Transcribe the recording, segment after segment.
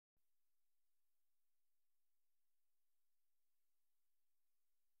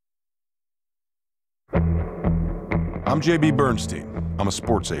I'm JB Bernstein. I'm a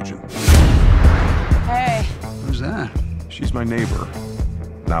sports agent. Hey. Who's that? She's my neighbor.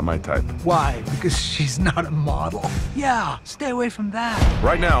 Not my type. Why? Because she's not a model. Yeah, stay away from that.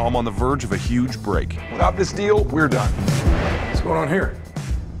 Right now, I'm on the verge of a huge break. Without this deal, we're done. What's going on here?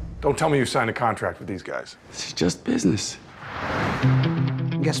 Don't tell me you signed a contract with these guys. It's just business.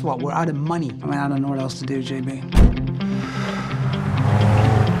 Guess what? We're out of money. I mean, I don't know what else to do, JB.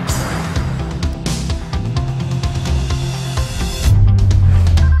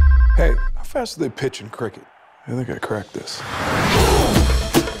 Hey, how fast do they pitch in cricket? I think I cracked this.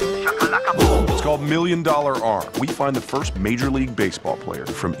 It's called $1 Million Arm. We find the first Major League Baseball player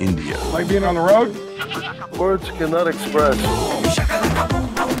from India. Like being on the road? Words cannot express.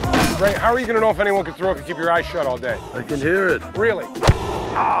 Ray, how are you going to know if anyone can throw if you keep your eyes shut all day? I can hear it. Really?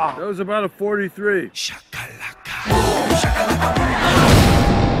 That was about a 43.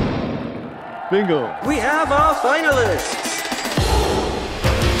 Bingo. We have our finalists.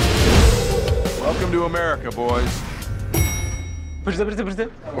 Welcome to America, boys.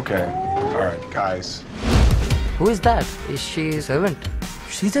 Okay. All right, guys. Who is that? Is she a servant?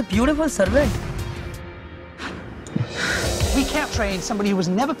 She's a beautiful servant. We can't train somebody who has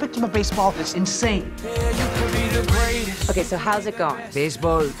never picked up a baseball. It's insane. Okay, so how's it going?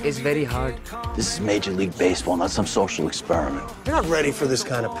 Baseball is very hard. This is Major League Baseball, not some social experiment. You're not ready for this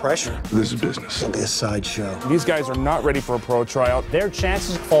kind of pressure. This is business. It'll be a sideshow. These guys are not ready for a pro tryout. Their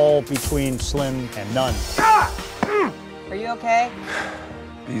chances fall between slim and none. Are you okay?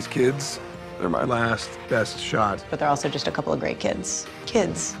 These kids, they're my last best shot. But they're also just a couple of great kids.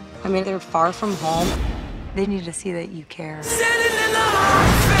 Kids. I mean, they're far from home. They need to see that you care.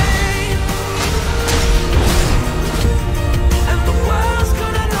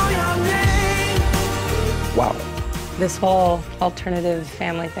 Wow. This whole alternative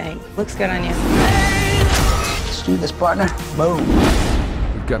family thing looks good on you. Let's do this, partner. Boom.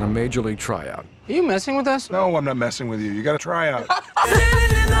 We've got a Major League tryout. Are you messing with us? No, I'm not messing with you. You got to try out.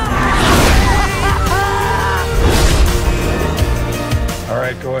 All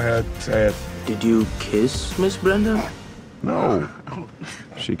right, go ahead. Say it. Did you kiss Miss Brenda? No.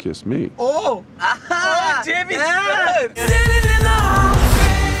 She kissed me. Oh! JB's good!